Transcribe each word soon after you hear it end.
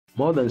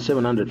More than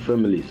 700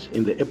 families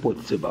in the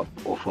Epworth suburb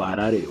of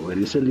Harare were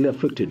recently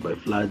affected by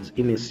floods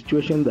in a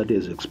situation that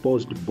has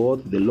exposed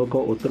both the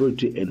local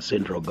authority and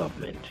central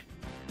government.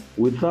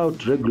 Without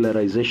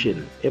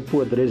regularization,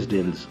 Epworth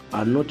residents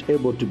are not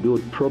able to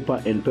build proper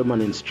and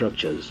permanent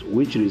structures,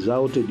 which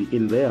resulted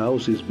in their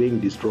houses being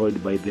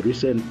destroyed by the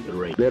recent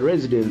rain. The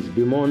residents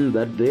bemoan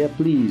that their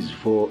pleas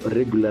for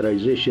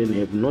regularization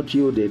have not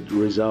yielded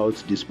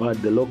results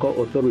despite the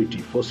local authority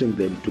forcing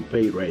them to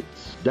pay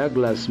rents.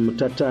 Douglas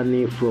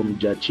Mutatani from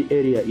Jachi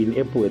area in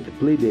Epworth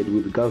pleaded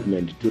with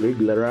government to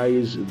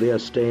regularize their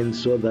stands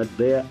so that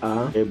they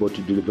are able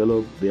to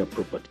develop their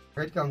property.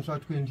 Right comes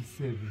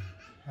 27.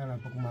 Kana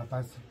pokuma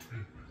pasi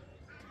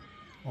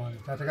ona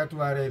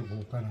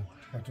tatakatwarerwa kana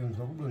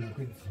katonzwa kudona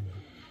kwedzimba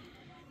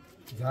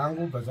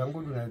dzangu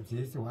bazangodona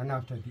dzese one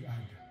after the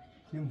other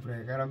imvura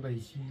yakaramba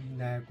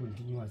ichinaya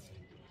continuously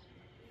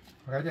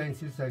pakaita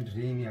incessant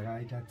rain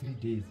yakaita 3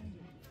 days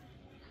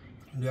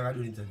ndiyo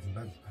yakadonedza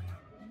dzimba dzipana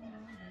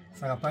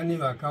saka pane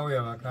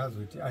vakauya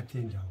vakazoti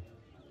atendawo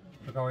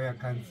vakauya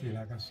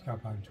kansela akasvika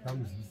pantu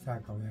kamuzivisa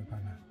akauya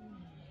panapa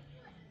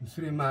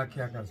mushure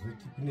make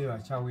akazoti kune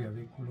vachauya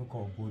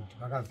vekulocal board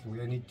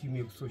vakazouya netimu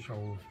yekusocial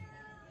welfare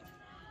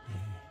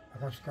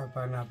vakasvika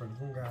panapa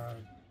ndifunga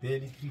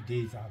barely 3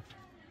 days after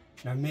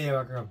nameya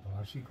vakabva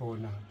vasvikawo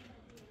navo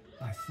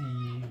asi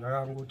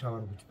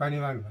vakangotaura kuti pane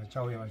vanhu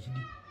vachauya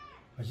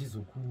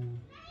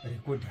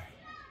vachizokurekodhai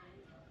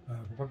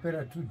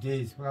kwapera 2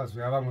 days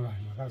vakazouya vamwe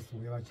vanhu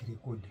vakazouya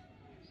vachirekodha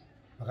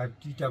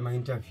vakatiita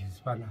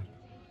mainterviews panapa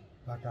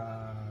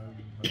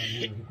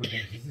vakarekodha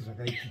zvisi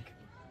zvakaitika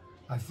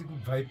asi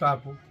kubva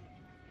ipapo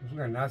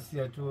ndifunga nhasi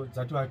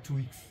dzatova 2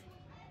 weeks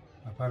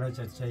hapana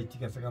chati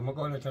chaitika saka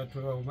makaona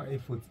tatorawo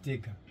maefforts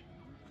tega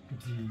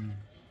kuti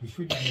we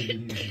should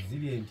be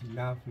resilient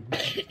enough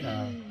kuti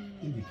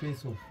in the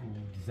face of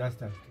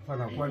disasters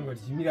tofanira kuwanikwa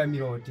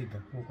tichimiramirawo tega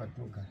kuno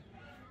kwatinogara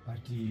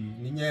but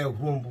nenyaya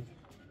yeurombo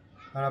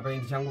panapa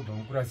ndichangobva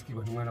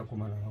mukurasikirwa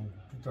nemwanakomana wangu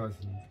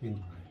 2021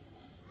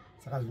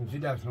 saka zvinhu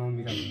zvida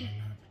zvinomira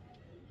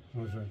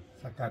zvakanaka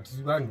saka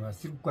tiri vanhu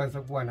vasiri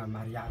kukwanisa kuwana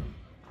mari yavo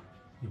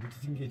yekuti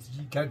tinge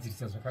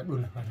tichigadzirisa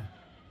zvakadonha panapa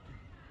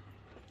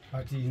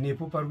but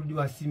nepo pari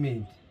kudiwa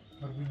cement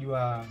pari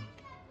kudiwa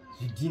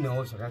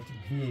zvidhinawo zvakati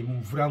gwinyei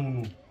mumvura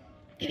muno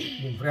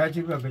mumvura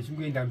yacho kuramba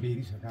ichingoenda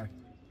mberi zvakare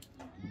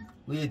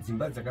uye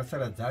dzimba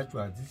dzakasara dzacho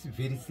hadzisi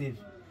very safe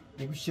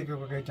nekusheka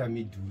kwakaita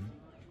midhuri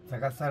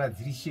dzakasara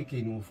dziri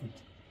shekeniwo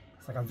futi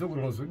saka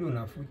dzogona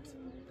kuzodonha futi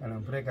kana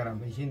mvura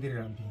ikaramba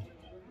ichienderera mberi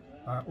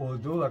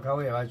although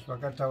vakauya vacho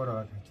vakataura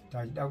vakati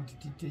tachida kuti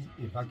tiite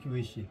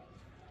evacuation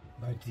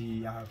but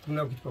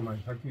hakuna kuitwa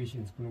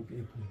ma-evacuations kuno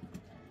kuEpworth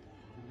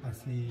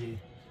asi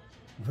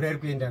mvura iri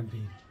kuenda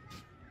mberi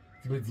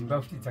dzimwe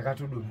dzimba futi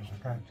dzakatodonha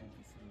zvakare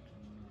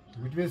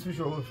kuti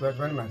vesocial welfare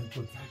vane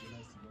marecords acho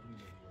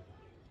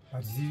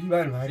but tiri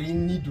vanhu vari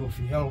in need of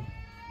help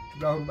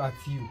toda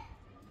rubatsiro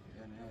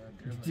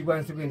kuti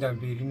tikwanise kuenda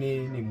mberi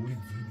nemhuri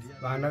dzidzi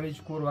vana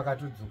vechikoro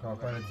vakatodzoka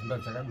vakawana dzimba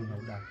dzakadonha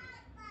kudaro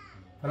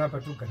panapa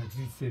togara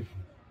tiri 7.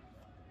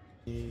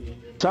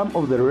 Some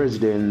of the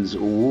residents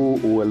who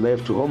were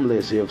left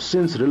homeless have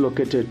since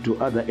relocated to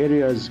other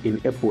areas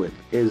in Epworth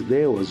as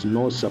there was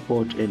no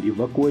support and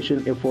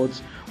evacuation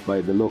efforts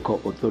by the local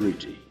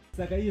authority.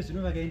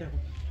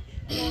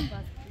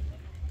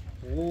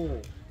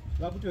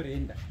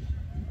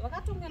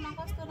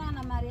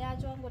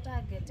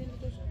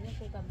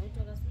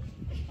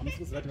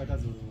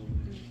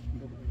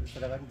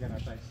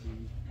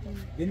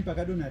 Then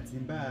pakadona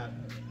dzimba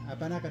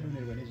hapana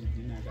akadonerwa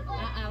nezvidhina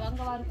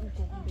vanga vari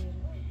uko kumberi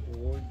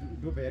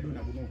ndobva yadona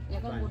kuno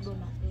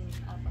yakangodona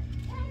apa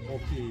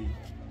okay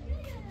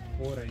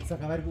alright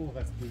saka vari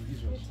kuoverstay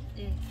izvozvo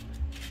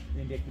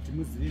ende kuti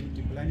muzive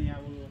kuti plani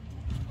yavo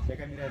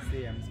yakamira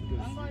sei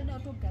vanga vaida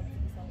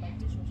kutogadzirisa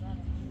batizvo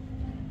zvaro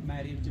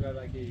mari yekuti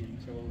vavake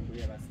musha wavo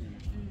ndo yavasina.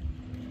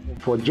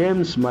 For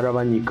James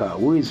Maravanyika,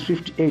 who is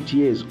 58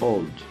 years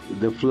old,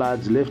 the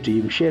floods left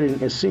him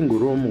sharing a single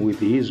room with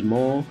his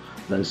more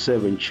than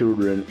 7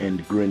 children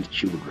and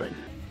grandchildren.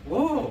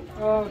 Oh,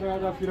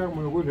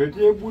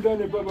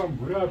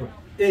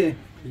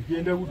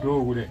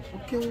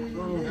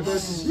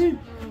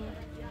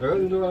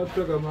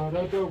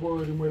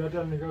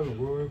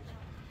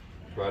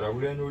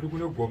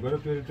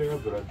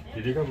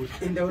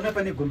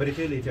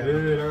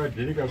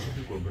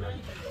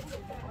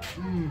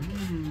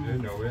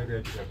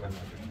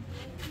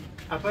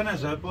 hapana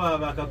zvapo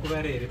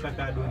vakakuvarere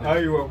pakadona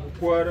aiwa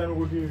kukwara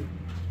nokuti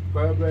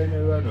paine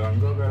vanhu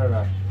vanga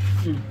vakarara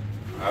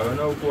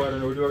havana kukwara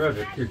nokuti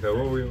vakazotidza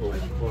vouya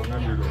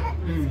vanambiro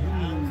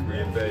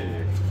kuimba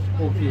iye.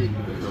 Okay.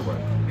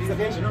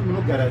 Saka izvino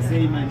munogara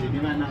sei manje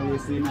nevana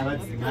vese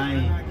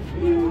navadzimai?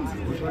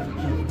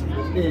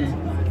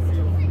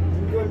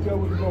 Ndoita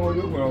kuti pamwe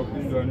dogona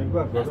kupindwa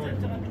nepabva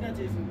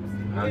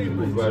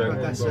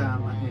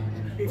vakashama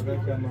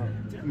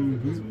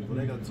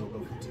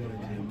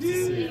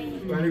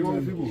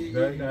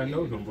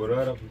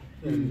Uzomborara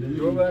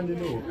ndova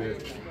ndinohopera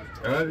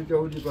akazita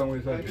kuti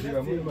pamwe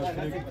saziva mune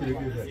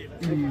masirekirekesa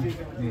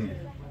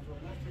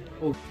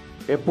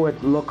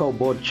Epworth Local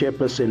Board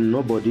Chairperson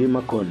Nobody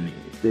Makoni.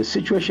 The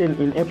situation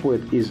in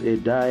Epworth is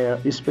dire,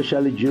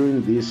 especially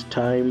during this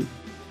time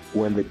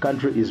when the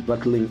country is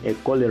battling a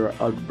cholera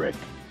outbreak.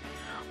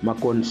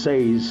 Makon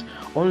says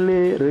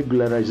only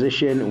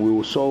regularization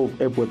will solve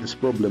Epworth's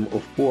problem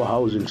of poor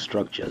housing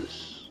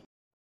structures.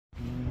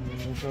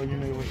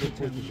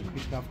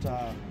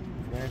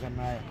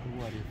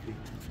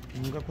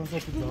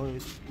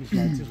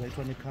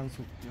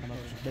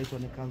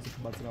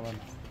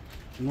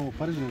 No,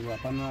 parizvino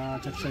hapana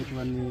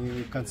chakushaikwa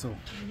necouncil.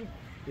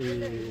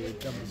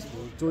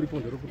 Toripo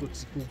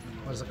nderokutoti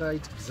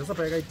pazvakaitika zasa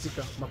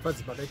payakaitika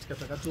mafadzi pakaitika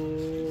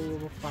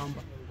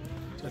takatofamba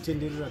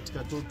tikatenderera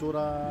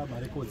tikatotora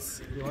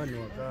marecords evanhu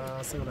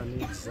vakasangana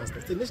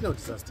nedisaster international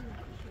disaster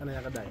kana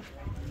yakadai,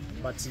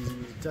 but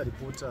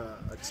taripota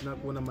hatina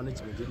kuona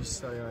management yedu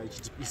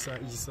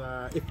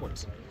ichisa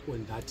effort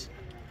on that.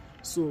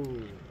 So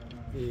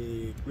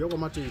kuya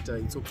kwamatoita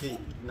it's okay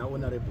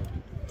nahonorable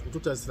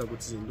kutotarisira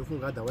kuti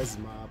ndofunga otherwise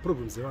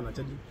maproblems evanhu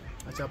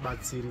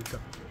achabatsirika.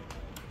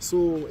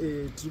 So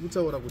tiri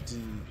kutaura kuti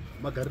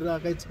magariro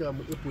akaitika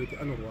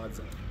muEpworth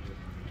anorwadza.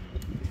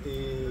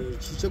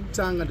 Chinhu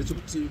chekutanga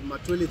ndechekuti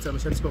matoilets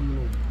anoshandiswa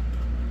muno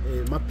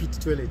mapit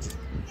toilet,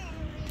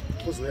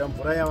 kozouya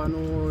mvura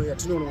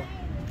yatinonwa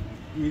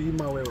iri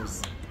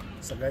mawells,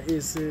 saka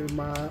ese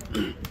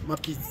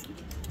mapits.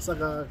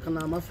 Saka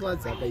kana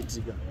mafloods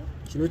akaitika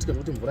chinoitika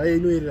kuti mvura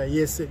inoerera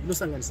yese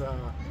inosanganisa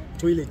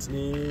toilet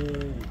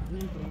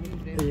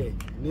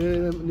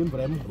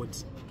nemvura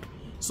yemugodhi.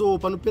 So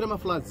panopera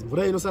mafloods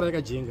mvura inosara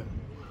yakajenga,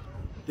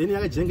 then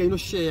yakajenga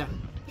inoshare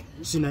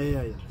tsvina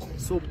iyaya.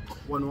 So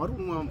vanhu vari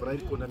kumwa mvura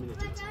iri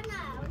contaminated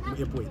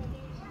muEpworth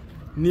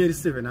nearly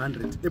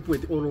 700.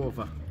 Epworth all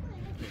over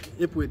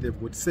Epworth they've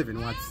got 7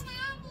 wards.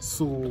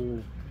 So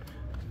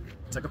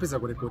takapedza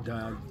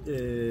kurekodha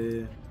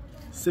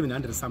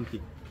 700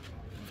 something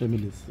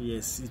families.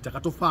 Yes,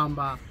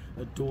 takatofamba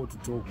door to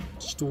door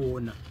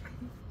tichitoona.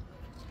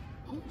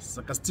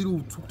 Saka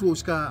still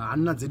kutosvika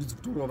hana dzedu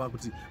dzikutorova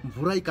kuti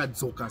mvura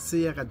ikadzoka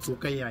sei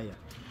yakadzoka iyaya,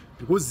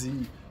 because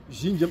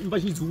zhinji imba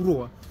zhinji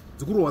dzikurohwa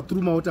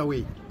through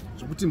motorway,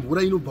 zvokuti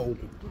mvura inobva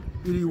uko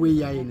iri way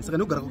yaeni. Saka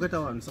nogara kwakaita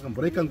vanhu, saka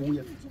mvura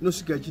ikangouya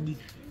inosvika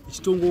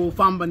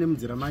ichitongofamba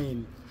nemunzira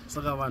maeni.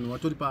 Saka vanhu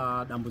vatori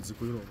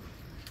padambudziko iroro.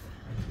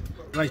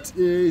 Right,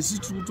 isi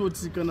tiri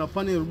kutoti kana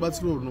pane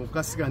rubatsiro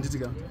runokasika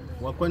handitika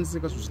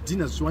wakwanisika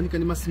zvidhina zvichiwanika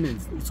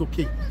nemasiments it's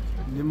okay,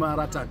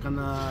 nemarata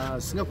kana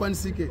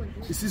zvisingakwanisike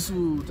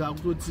isisu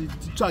taakutoti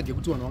titsvage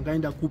kuti vanhu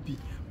vangaenda kupi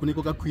kune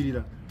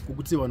kwakakwirira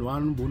kwokuti vanhu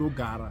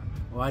vanombonogara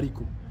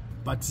variko.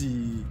 But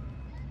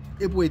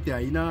Epworth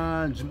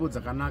haina nzvimbo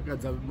dzakanaka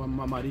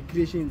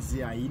marecreations,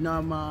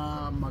 haina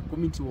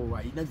macommunity hall,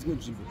 haina dzimwe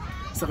nzvimbo.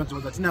 Saka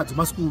nzvimbo dzatinadzo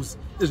maschools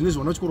ezvinezvi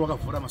vana vachikoro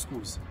vakavhura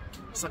maschools,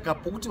 saka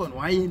pokuti vanhu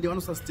vaende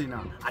vanosustaina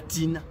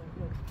hatina.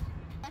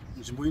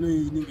 Nzvimbo ino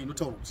inenge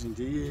inotaurwa kuti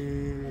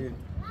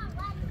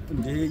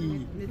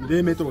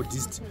ndeye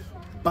Methodist,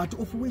 but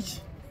of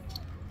which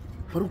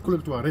pari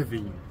kucollectwa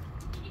revenue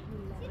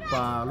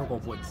palocal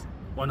board.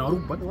 Vanhu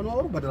vari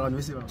kubhadhara vanhu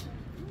vese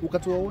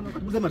ukatovaona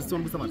ukatibusa marisiti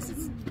vanobusa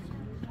marisiti,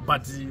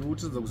 but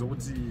utoedza kuzwa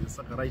kuti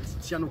saka right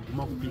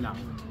tianoguma kupinda.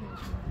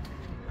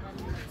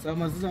 Saka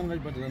maziso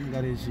angachibhadhara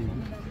migare yechii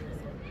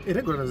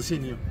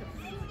regularization iyo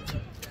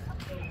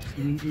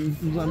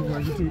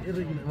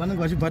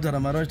vanenge vachibhadhara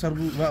mari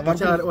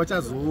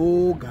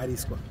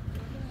vachazogariswa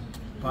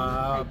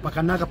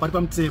pakanaka pari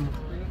pamutemo.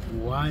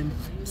 1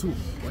 2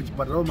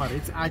 vachibhadharawo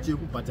maretsi acho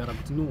ekubhadhara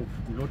kuti no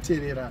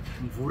ndinoteerera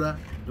mvura,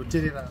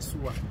 ndinoteerera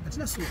suwa.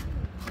 Hatina suwa,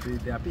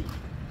 they are paying.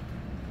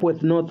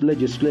 Epworth North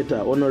Legislator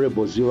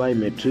Honorable Ziwai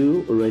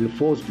Metu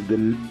reinforced the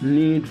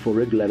need for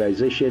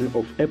regularization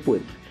of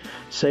Epworth,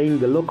 saying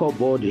the local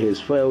board has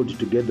failed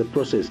to get the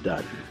process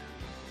done.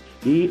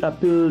 He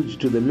appealed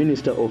to the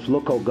Minister of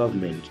Local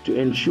Government to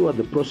ensure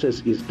the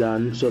process is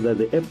done so that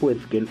the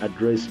Epworth can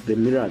address the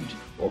myriad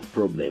of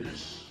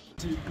problems.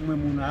 Umwe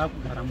munhu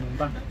akugara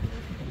mumba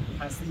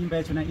asi imba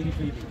yachona iri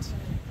toilet,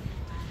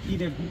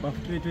 ine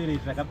bafu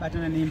toilet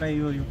rakabatana neimba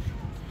iyoyo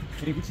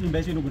rekuti imba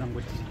yacho inogona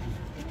kungoti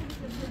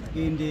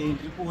ende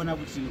ndiri kuona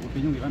kuti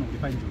upenyu hwevanhu huri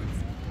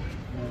panjodzi.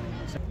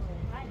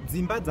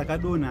 Dzimba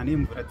dzakadonha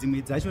nemvura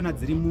dzimwe dzachona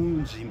dziri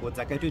munzvimbo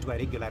dzakaitoitwa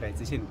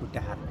regularization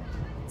kudhara,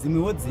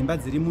 dzimwewo dzimba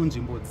dziri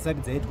munzvimbo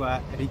dzisati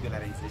dzaitwa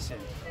regularization.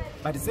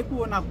 But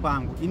sekuona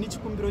kwangu ini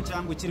chikumbiro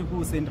changu chiri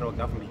kucentral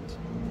government.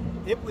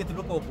 Epworth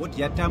local board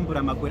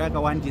yatambura makore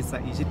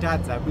akawandisa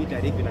ichitadza kuita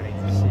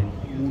regularization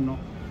muno.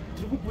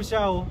 Tiri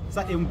kupushawo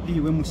saMP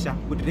wemusha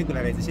kuti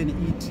regularization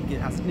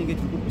iitike, asi tinenge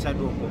tiri kupusha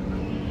doko.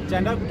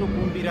 Chanda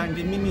kutokumbira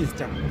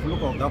ndiminister of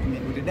local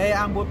government kuti dai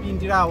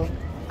ambopindirawo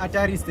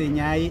atarise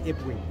nyaya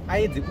yeEpworth,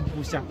 aedze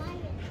kupusha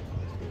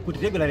kuti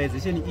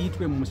regularization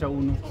iitwe mumusha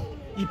uno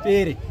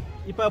ipere.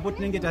 Ipapo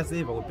tinenge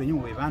taseva upenyu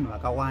hwevanhu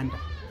vakawanda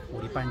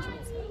huri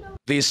panjodzi.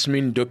 This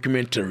main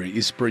documentary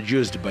is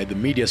produced by the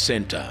Media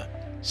Center,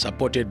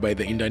 supported by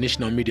the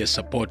International Media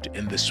Support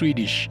and the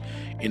Swedish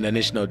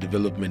International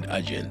Development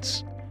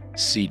Agency,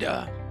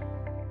 SIDA.